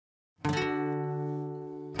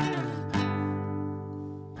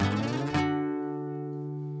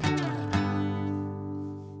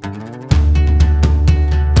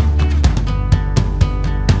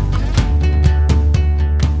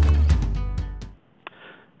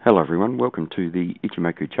Hello everyone, welcome to the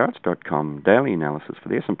ichimokucharts.com daily analysis for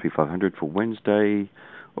the S&P 500 for Wednesday,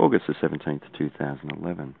 August the 17th,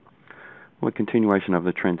 2011. Well, a continuation of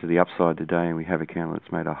the trend to the upside today, and we have a candle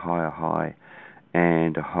that's made a higher high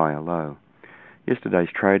and a higher low. Yesterday's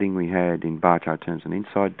trading we had in bar chart terms an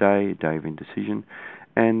inside day, a day of indecision,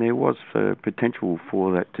 and there was potential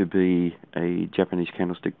for that to be a Japanese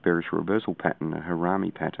candlestick bearish reversal pattern, a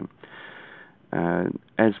harami pattern.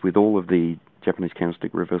 As with all of the Japanese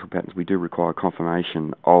candlestick reversal patterns, we do require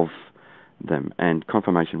confirmation of them, and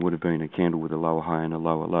confirmation would have been a candle with a lower high and a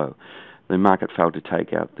lower low. The market failed to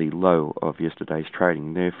take out the low of yesterday's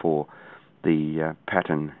trading, therefore the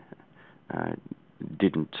pattern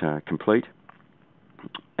didn't complete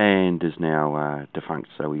and is now defunct,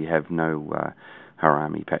 so we have no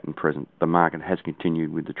harami pattern present. The market has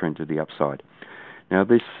continued with the trend to the upside. Now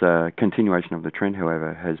this continuation of the trend,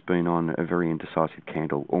 however, has been on a very indecisive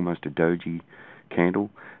candle, almost a doji candle,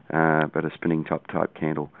 but a spinning top type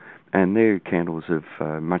candle. And they're candles of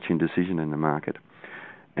much indecision in the market.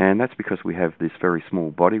 And that's because we have this very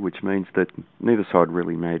small body, which means that neither side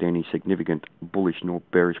really made any significant bullish nor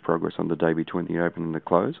bearish progress on the day between the open and the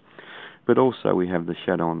close. But also we have the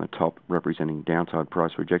shadow on the top representing downside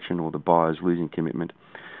price rejection, or the buyers losing commitment.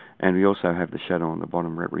 And we also have the shadow on the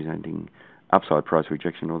bottom representing upside price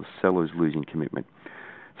rejection, or the sellers losing commitment.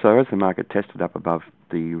 So as the market tested up above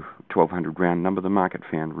the 1200 round number, the market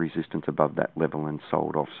found resistance above that level and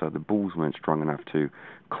sold off. So the bulls weren't strong enough to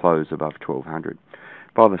close above 1200.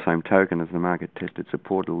 By the same token, as the market tested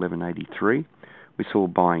support at 1183, we saw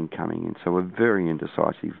buying coming in. So a very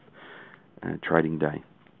indecisive trading day.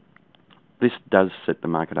 This does set the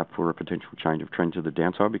market up for a potential change of trend to the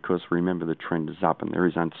downside, because remember, the trend is up and there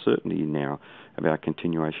is uncertainty now about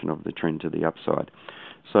continuation of the trend to the upside.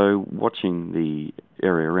 So watching the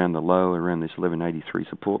area around the low, around this 1183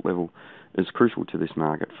 support level, is crucial to this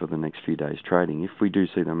market for the next few days trading. If we do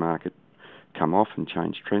see the market come off and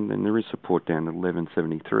change trend, then there is support down at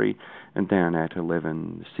 1173 and down at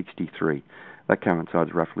 1163. That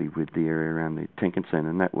coincides roughly with the area around the Tenkan-sen,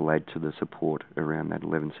 and that will add to the support around that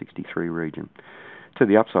 1163 region. To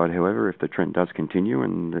the upside, however, if the trend does continue,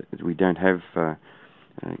 and we don't have a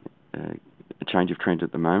change of trend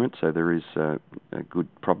at the moment, so there is a good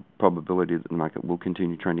probability that the market will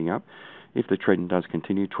continue trending up. If the trend does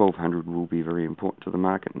continue, 1200 will be very important to the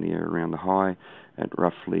market, and the area around the high at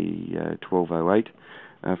roughly 1208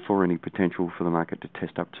 for any potential for the market to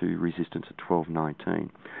test up to resistance at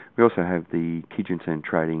 1219. We also have the Kijun-sen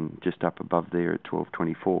trading just up above there at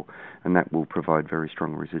 1224, and that will provide very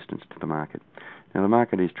strong resistance to the market. Now the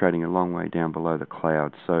market is trading a long way down below the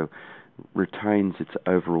clouds, so retains its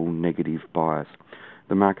overall negative bias.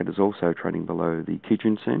 The market is also trading below the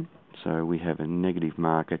Kijun-sen, so we have a negative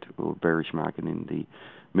market, or bearish market, in the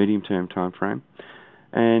medium-term time frame.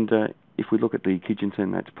 And if we look at the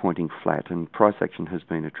Kijun-sen, that's pointing flat, and price action has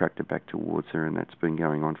been attracted back towards there, and that's been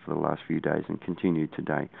going on for the last few days and continued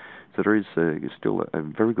today. So there is still a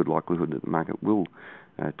very good likelihood that the market will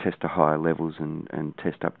test to higher levels and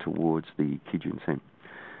test up towards the Kijun-sen.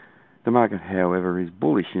 The market, however, is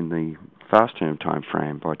bullish in the fast-term time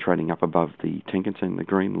frame by trading up above the Tenkan-sen, the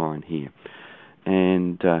green line here.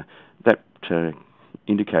 And that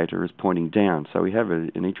indicator is pointing down. So we have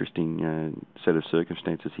an interesting set of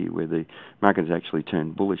circumstances here where the market has actually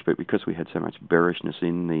turned bullish, but because we had so much bearishness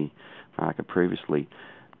in the market previously,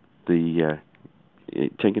 the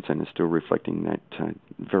Tenkan-sen is still reflecting that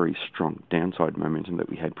very strong downside momentum that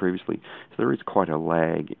we had previously. So there is quite a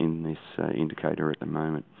lag in this indicator at the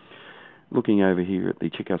moment. Looking over here at the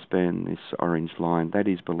Chikou span, this orange line, that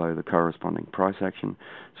is below the corresponding price action,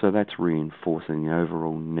 so that's reinforcing the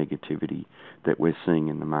overall negativity that we're seeing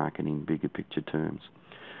in the market in bigger picture terms.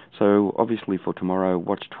 So obviously for tomorrow,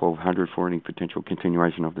 watch 1200 for any potential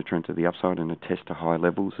continuation of the trend to the upside and a test to high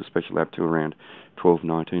levels, especially up to around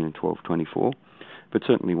 1219 and 1224. But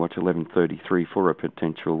certainly watch 1133 for a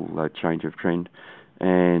potential change of trend,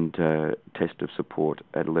 and test of support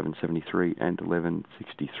at 1173 and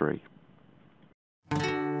 1163.